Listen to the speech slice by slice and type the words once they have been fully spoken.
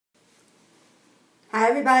Hi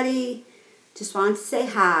everybody, just wanted to say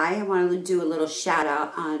hi. I wanted to do a little shout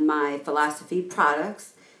out on my philosophy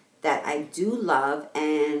products that I do love,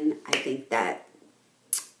 and I think that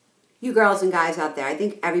you girls and guys out there, I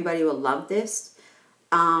think everybody will love this.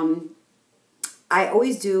 I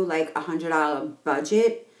always do like $100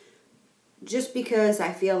 budget just because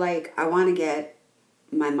I feel like I want to get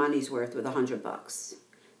my money's worth with $100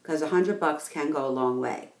 because $100 can go a long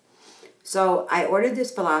way. So I ordered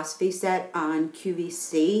this philosophy set on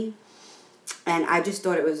QVC, and I just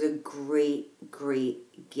thought it was a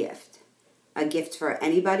great gift. A gift for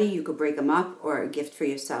anybody. You could break them up, or a gift for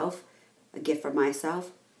yourself. A gift for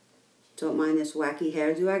myself. Don't mind this wacky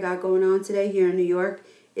hairdo I got going on today here in New York.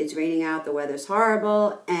 It's raining out, the weather's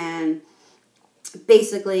horrible, and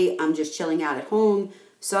basically I'm just chilling out at home.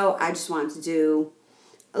 So I just wanted to do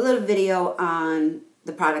a little video on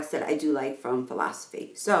the products that I do like from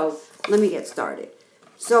Philosophy. So let me get started.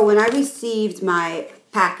 So when I received my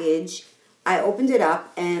package, I opened it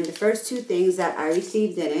up, and the first two things that I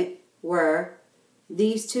received in it were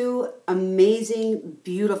these two amazing,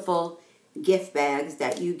 beautiful gift bags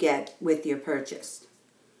that you get with your purchase.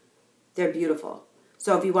 They're beautiful.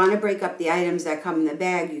 So if you want to break up the items that come in the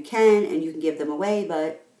bag, you can, and you can give them away,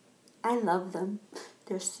 but I love them.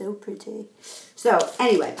 They're so pretty. So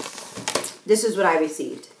anyway, this is what I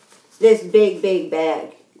received. This big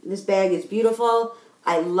bag. This bag is beautiful.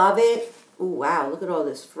 I love it. Ooh, wow, look at all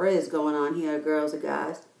this frizz going on here, girls and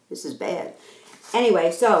guys. This is bad.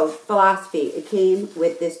 Anyway, so Philosophy. It came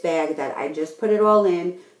with this bag that I just put it all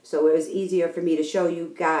in, so it was easier for me to show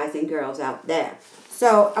you guys and girls out there.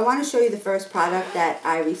 So I want to show you the first product that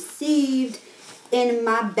I received in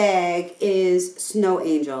my bag is Snow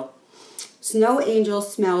Angel. Snow Angel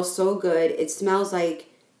smells so good. It smells like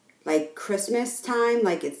Christmas time,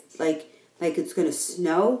 like it's gonna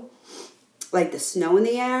snow, like the snow in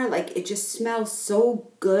the air. Like, it just smells so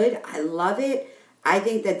good. I love it. I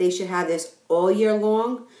think that they should have this all year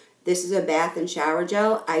long. This is a bath and shower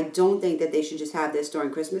gel. I don't think that they should just have this during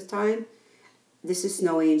Christmas time. This is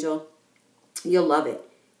Snow Angel. You'll love it.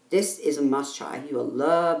 This is a must try. You will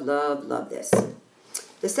love this.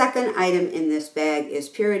 The second item in this bag is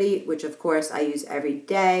Purity, which of course I use every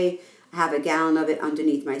day. I have a gallon of it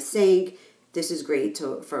underneath my sink. This is great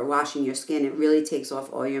for washing your skin. It really takes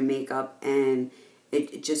off all your makeup, and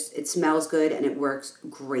it smells good, and it works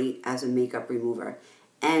great as a makeup remover.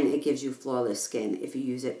 And it gives you flawless skin if you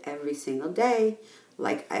use it every single day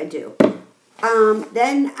like I do.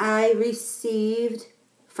 Then I received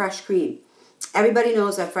Fresh Cream. Everybody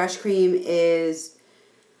knows that Fresh Cream is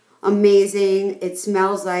amazing. It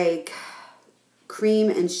smells like cream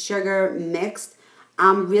and sugar mixed.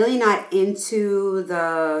 I'm really not into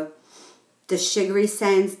the sugary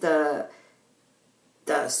scents, the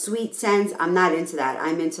sweet scents. I'm not into that.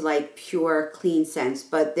 I'm into like pure clean scents.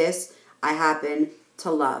 But this I happen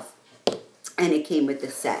to love. And it came with the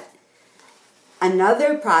set.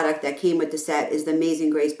 Another product that came with the set is the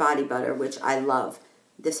Amazing Grace Body Butter, which I love.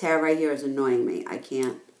 This hair right here is annoying me. I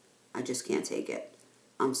just can't take it.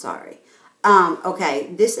 I'm sorry.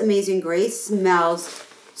 Okay, this Amazing Grace smells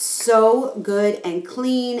so good and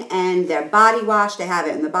clean, and their body wash, they have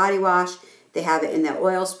it in the body wash, they have it in their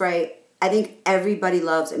oil spray. I think everybody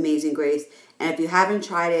loves Amazing Grace, and if you haven't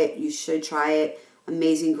tried it, you should try it.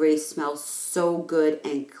 Amazing Grace smells so good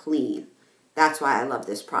and clean. That's why I love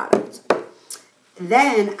this product.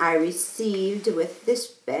 Then I received with this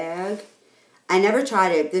bag, I never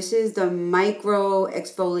tried it. This is the Micro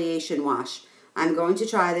Exfoliation Wash. I'm going to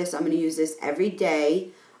try this. I'm going to use this every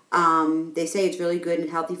day. They say it's really good and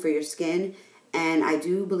healthy for your skin, and I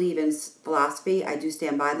do believe in Philosophy. I do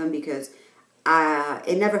stand by them because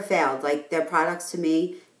it never failed. Like, their products to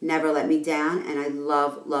me never let me down, and I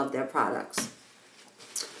love their products.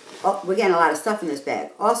 Oh, we're getting a lot of stuff in this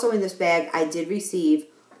bag. Also in this bag, I did receive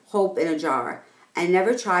Hope in a Jar. I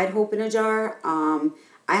never tried Hope in a Jar.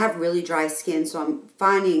 I have really dry skin, so I'm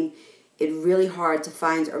finding it really hard to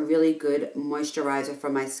find a really good moisturizer for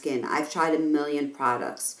my skin. I've tried a million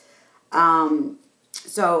products.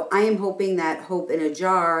 So I am hoping that Hope in a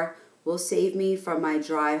Jar will save me from my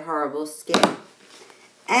dry, horrible skin.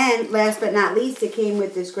 And last but not least, it came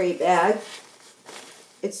with this great bag.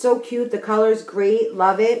 It's so cute. The color's great.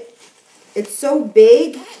 Love it. It's so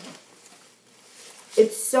big.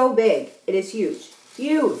 It's so big. It is huge.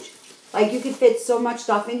 Huge. Like, you could fit so much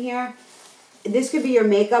stuff in here. This could be your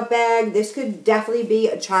makeup bag. This could definitely be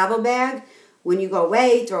a travel bag. When you go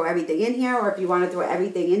away, throw everything in here. Or if you want to throw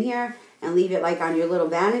everything in here and leave it like on your little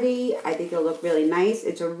vanity, I think it'll look really nice.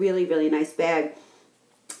 It's a really nice bag.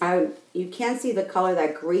 You can't see the color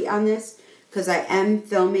that great on this because I am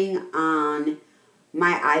filming on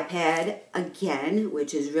my iPad again,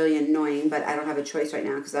 which is really annoying, but I don't have a choice right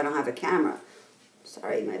now because I don't have a camera.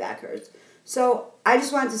 Sorry, my back hurts. So I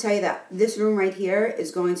just wanted to tell you that this room right here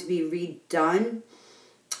is going to be redone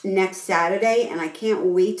next Saturday, and I can't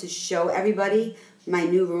wait to show everybody my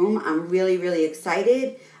new room. I'm really, really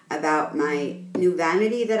excited about my new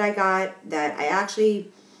vanity that I got, that I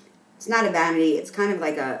actually, it's not a vanity, it's kind of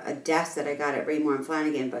like a desk that I got at Raymore and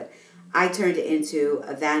Flanagan, but I turned it into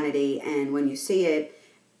a vanity, and when you see it,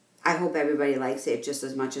 I hope everybody likes it just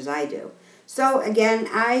as much as I do. So again,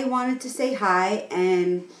 I wanted to say hi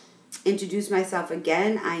and introduce myself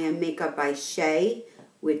again. I am Makeup by Shay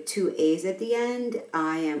with 2 A's at the end.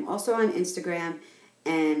 I am also on Instagram,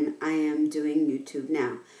 and I am doing YouTube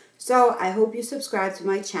now. So I hope you subscribe to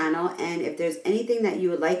my channel, and if there's anything that you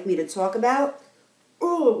would like me to talk about,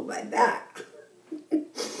 oh, my back.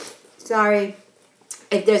 Sorry.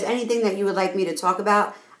 If there's anything that you would like me to talk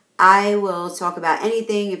about, I will talk about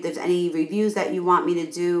anything. If there's any reviews that you want me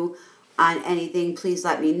to do on anything, please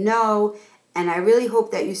let me know. And I really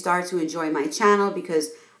hope that you start to enjoy my channel, because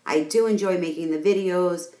I do enjoy making the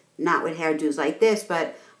videos, not with hairdos like this,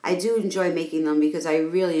 but I do enjoy making them because I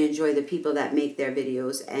really enjoy the people that make their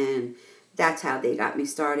videos, and that's how they got me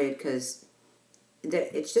started, because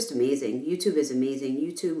it's just amazing. YouTube is amazing.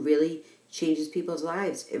 YouTube really changes people's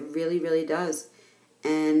lives. It really, really does.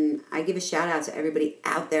 And I give a shout out to everybody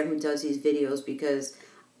out there who does these videos, because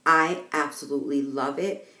I absolutely love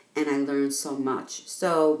it and I learn so much.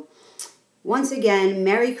 So once again,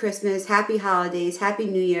 Merry Christmas, Happy Holidays, Happy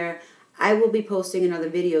New Year. I will be posting another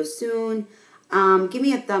video soon. Give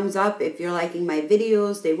me a thumbs up if you're liking my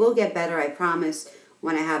videos. They will get better, I promise,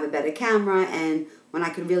 when I have a better camera and when I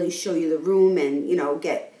can really show you the room and, you know,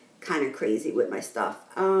 get kind of crazy with my stuff.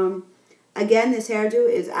 Again, this hairdo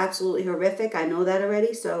is absolutely horrific. I know that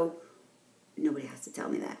already, so nobody has to tell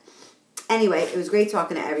me that. Anyway, it was great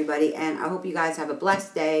talking to everybody, and I hope you guys have a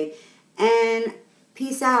blessed day, and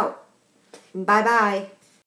peace out. Bye-bye.